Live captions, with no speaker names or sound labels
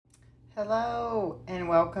Hello and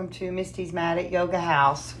welcome to Misty's Mad at Yoga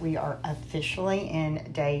House. We are officially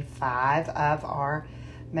in day 5 of our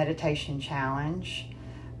meditation challenge.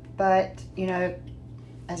 But,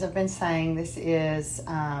 as I've been saying, this is,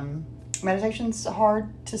 meditation's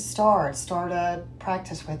hard to start. Start a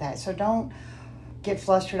practice with that. So don't get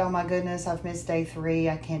flustered. Oh my goodness, I've missed day 3.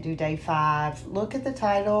 I can't do day 5. Look at the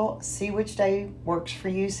title, see which day works for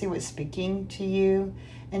you, see what's speaking to you,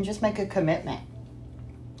 and just make a commitment.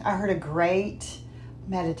 I heard a great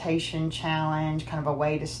meditation challenge, kind of a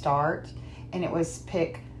way to start, and it was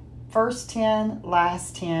pick first 10,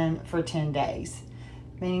 last 10 for 10 days.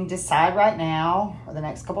 Meaning decide right now, or the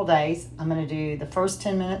next couple days, I'm going to do the first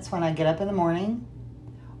 10 minutes when I get up in the morning,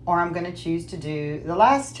 or I'm going to choose to do the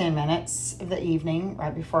last 10 minutes of the evening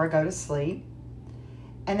right before I go to sleep,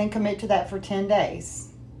 and then commit to that for 10 days.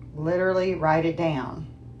 Literally write it down.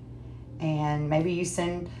 And maybe you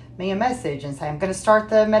send me a message and say, I'm going to start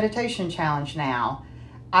the meditation challenge now.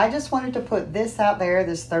 I just wanted to put this out there,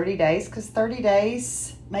 this 30 days, because 30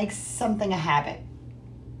 days makes something a habit.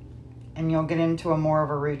 And you'll get into more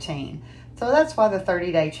of a routine. So that's why the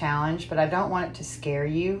 30-day challenge, but I don't want it to scare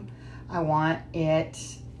you. I want it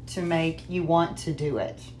to make you want to do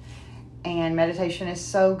it. And meditation is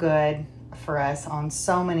so good for us on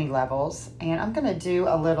so many levels. And I'm going to do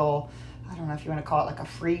a little, I don't know if you want to call it like a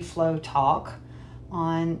free flow talk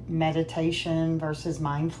on meditation versus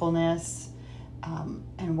mindfulness,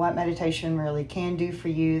 and what meditation really can do for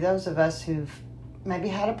you. Those of us who've maybe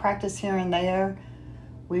had a practice here and there,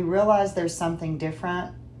 we realize there's something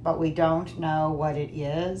different, but we don't know what it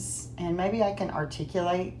is. And maybe I can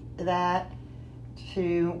articulate that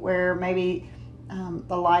to where maybe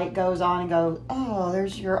the light goes on and goes, oh,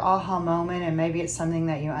 there's your aha moment, and maybe it's something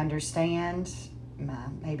that you understand,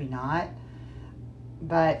 maybe not.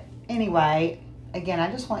 But anyway, again,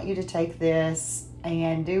 I just want you to take this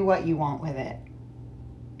and do what you want with it.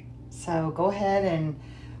 So go ahead, and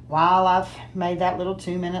while I've made that little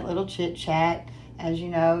 2-minute little chit chat, as you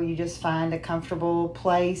know, you just find a comfortable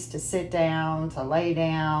place to sit down, to lay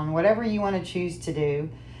down, whatever you want to choose to do.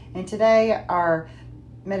 And today our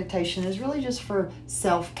meditation is really just for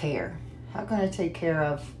self-care. I'm going to take care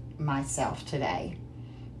of myself today.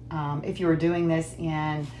 If you were doing this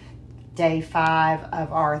in day 5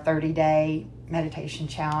 of our 30-day meditation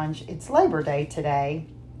challenge, it's Labor Day today,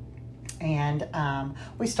 and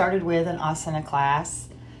we started with an asana class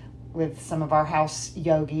with some of our house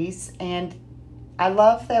yogis, and I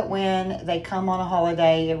love that when they come on a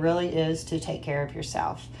holiday, it really is to take care of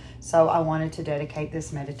yourself. So I wanted to dedicate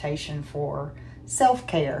this meditation for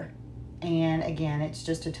self-care, and again, it's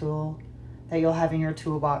just a tool that you'll have in your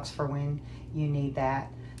toolbox for when you need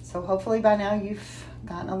that. So hopefully by now you've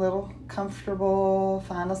gotten a little comfortable,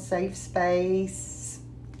 find a safe space.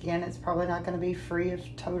 Again, it's probably not going to be free of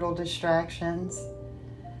total distractions.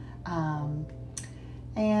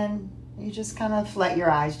 And you just kind of let your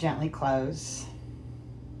eyes gently close.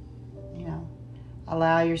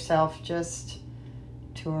 Allow yourself just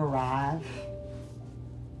to arrive.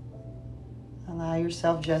 Allow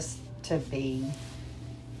yourself just to be.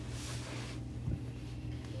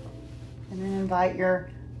 And then invite your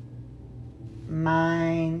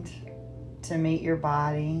mind to meet your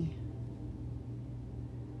body.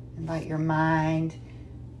 Invite your mind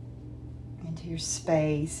into your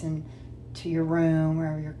space and to your room,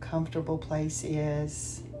 wherever your comfortable place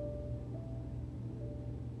is.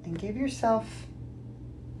 And give yourself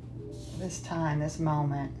this time, this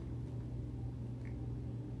moment.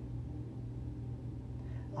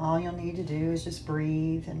 All you'll need to do is just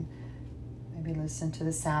breathe and maybe listen to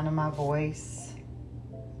the sound of my voice,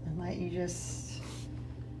 and let you just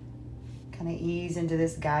kind of ease into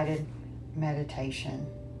this guided meditation.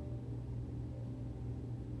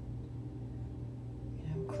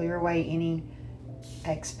 Clear away any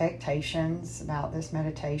expectations about this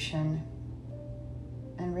meditation,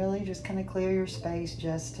 and really just kind of clear your space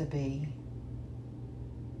just to be.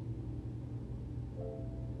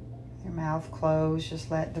 Your mouth closed, just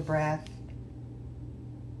let the breath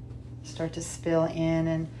start to spill in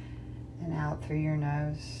and out through your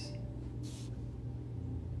nose.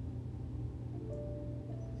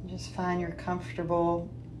 And just find your comfortable,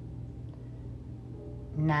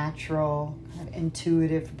 natural, kind of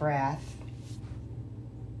intuitive breath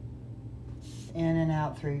in and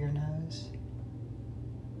out through your nose.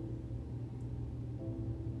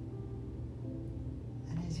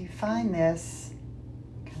 And as you find this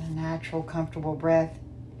kind of natural, comfortable breath,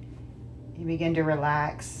 you begin to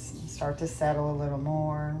relax and start to settle a little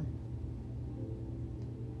more.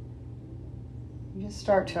 You just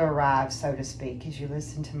start to arrive, so to speak, as you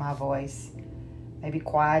listen to my voice, maybe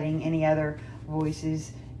quieting any other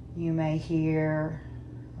voices You may hear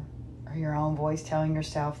or your own voice telling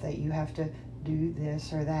yourself that you have to do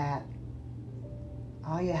this or that.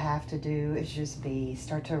 All you have to do is just be.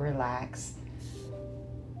 Start to relax.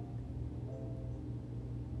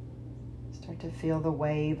 Start to feel the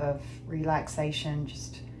wave of relaxation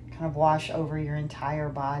just kind of wash over your entire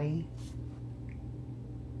body.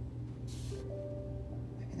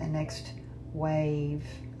 Maybe the next wave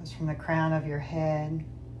goes from the crown of your head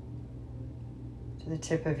to the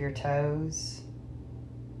tip of your toes.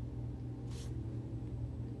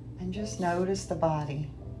 And just notice the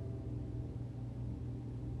body.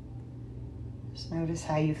 Just notice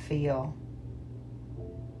how you feel.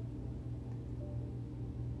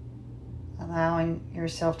 Allowing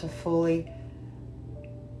yourself to fully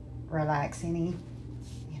relax any,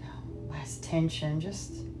 last tension.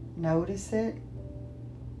 Just notice it.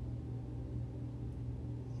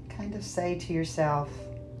 Kind of say to yourself,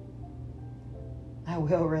 I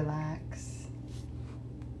will relax.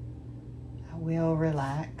 I will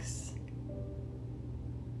relax.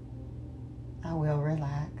 I will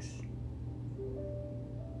relax.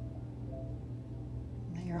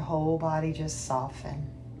 Let your whole body just soften.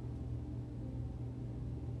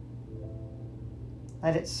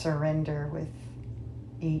 Let it surrender with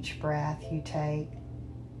each breath you take.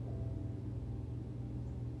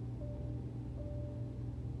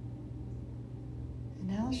 And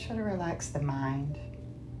now let's try to relax the mind.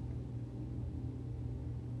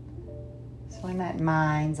 So in that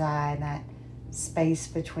mind's eye, that space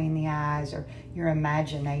between the eyes, or your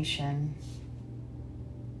imagination,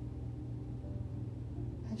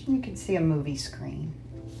 imagine you could see a movie screen.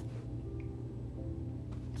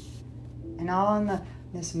 And all on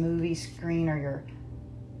this movie screen are your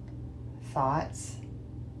thoughts.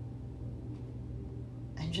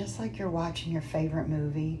 And just like you're watching your favorite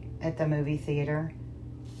movie at the movie theater,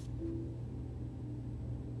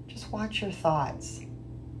 just watch your thoughts.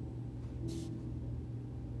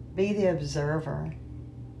 Be the observer.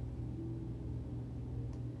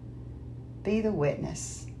 Be the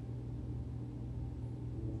witness.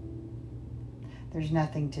 There's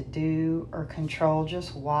nothing to do or control.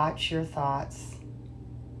 Just watch your thoughts.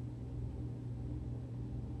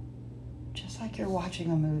 Just like you're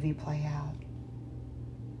watching a movie play out.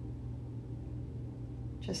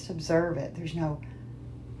 Just observe it. There's no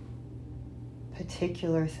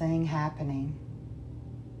particular thing happening.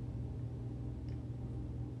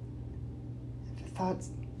 If a thought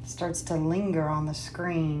starts to linger on the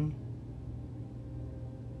screen,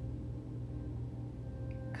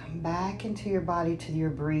 come back into your body to your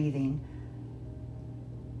breathing.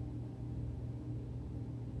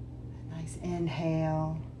 A nice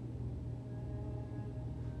inhale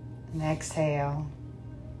and exhale.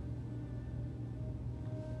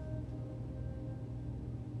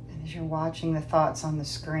 And as you're watching the thoughts on the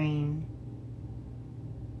screen,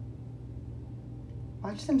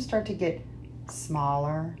 watch them start to get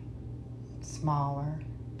smaller, smaller,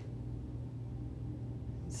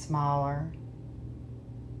 and smaller.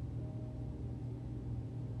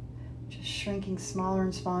 Just shrinking smaller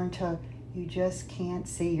and smaller until you just can't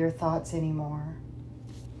see your thoughts anymore.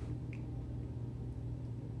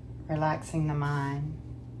 Relaxing the mind.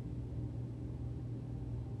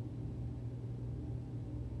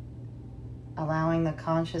 Allowing the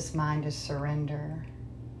conscious mind to surrender.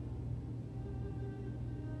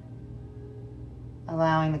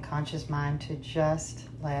 Allowing the conscious mind to just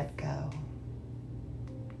let go.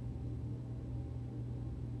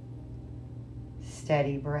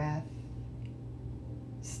 Steady breath.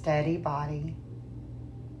 Steady body.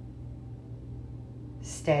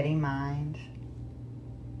 Steady mind.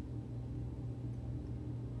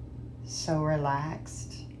 So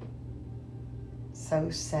relaxed,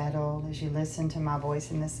 so settled as you listen to my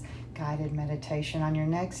voice in this guided meditation. On your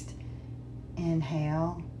next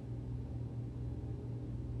inhale,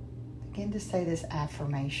 begin to say this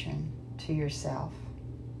affirmation to yourself.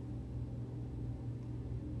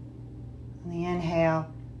 On the inhale,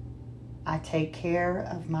 I take care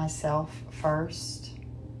of myself first.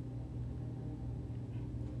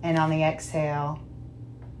 And on the exhale,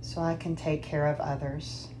 so I can take care of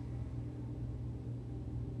others.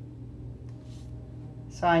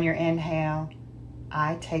 So on your inhale,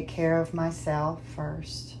 I take care of myself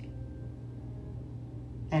first.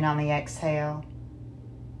 And on the exhale,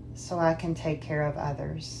 so I can take care of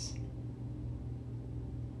others.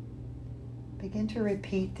 Begin to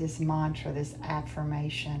repeat this mantra, this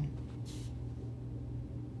affirmation.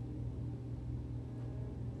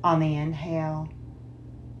 On the inhale,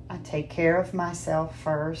 I take care of myself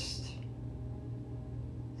first.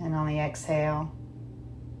 And on the exhale,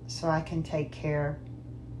 so I can take care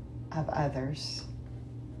of others.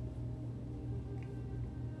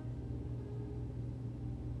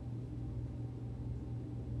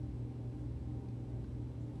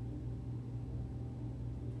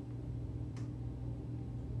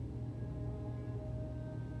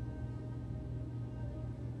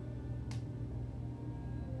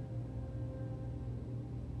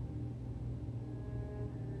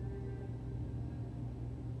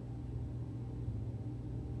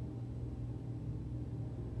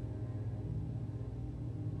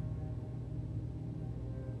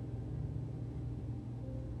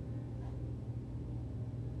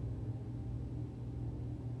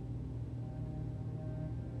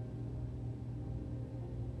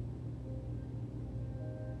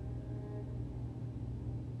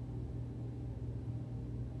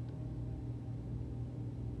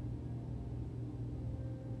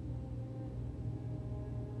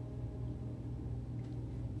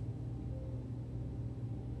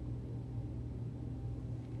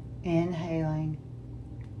 Inhaling,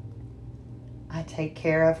 I take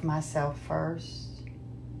care of myself first.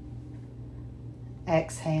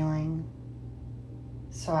 Exhaling,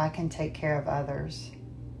 so I can take care of others.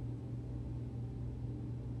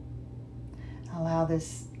 Allow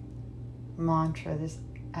this mantra, this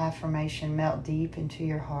affirmation, melt deep into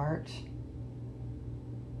your heart.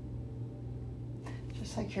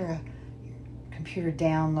 Just like you're a computer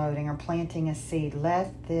downloading or planting a seed,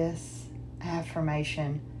 let this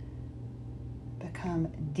affirmation become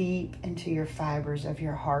deep into your fibers of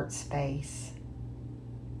your heart space.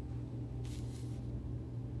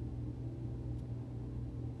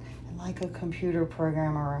 And like a computer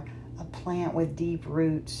program or a plant with deep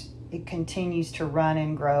roots, it continues to run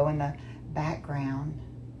and grow in the background,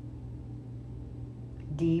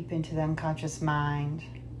 deep into the unconscious mind.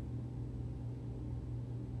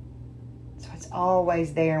 So it's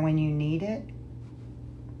always there when you need it.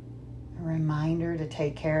 A reminder to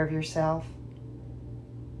take care of yourself.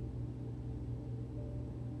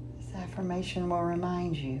 This affirmation will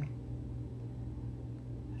remind you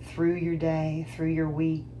through your day, through your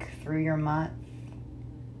week, through your month,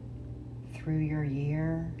 through your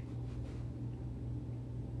year.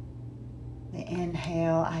 The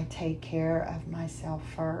inhale, I take care of myself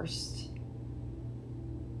first.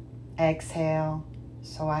 Exhale,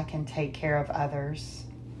 so I can take care of others.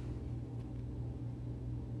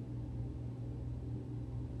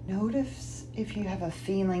 Notice if you have a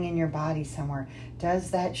feeling in your body somewhere.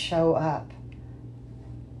 Does that show up?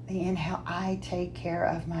 The inhale, I take care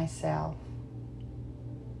of myself.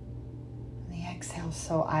 And the exhale,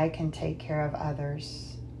 so I can take care of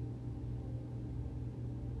others.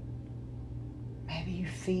 Maybe you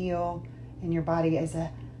feel in your body as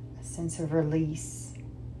a sense of release,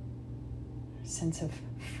 a sense of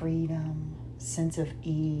freedom, a sense of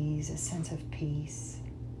ease, a sense of peace.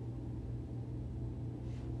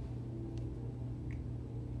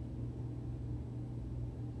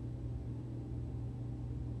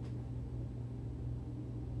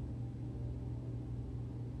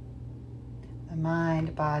 The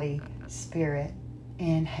mind, body, spirit,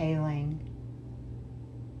 inhaling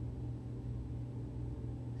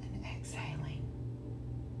and exhaling.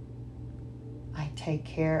 I take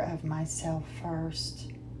care of myself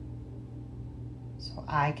first so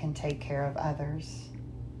I can take care of others.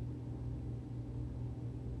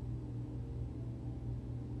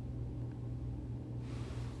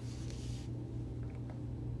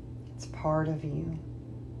 It's part of you.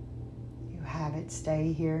 You have it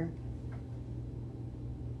stay here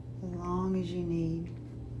as long as you need.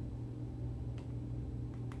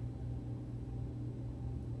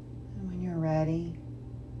 And when you're ready,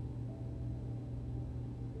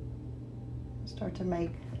 start to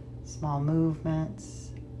make small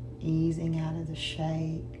movements, easing out of the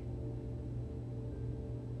shape.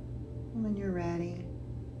 And when you're ready,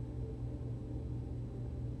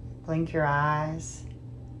 blink your eyes.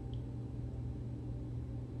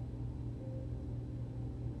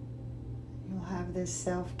 You'll have this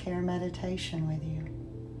self-care meditation with you.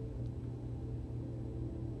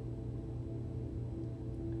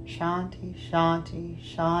 Shanti, Shanti,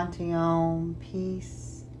 Shanti Om.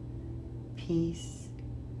 Peace, peace,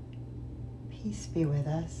 peace be with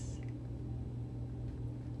us.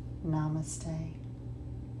 Namaste.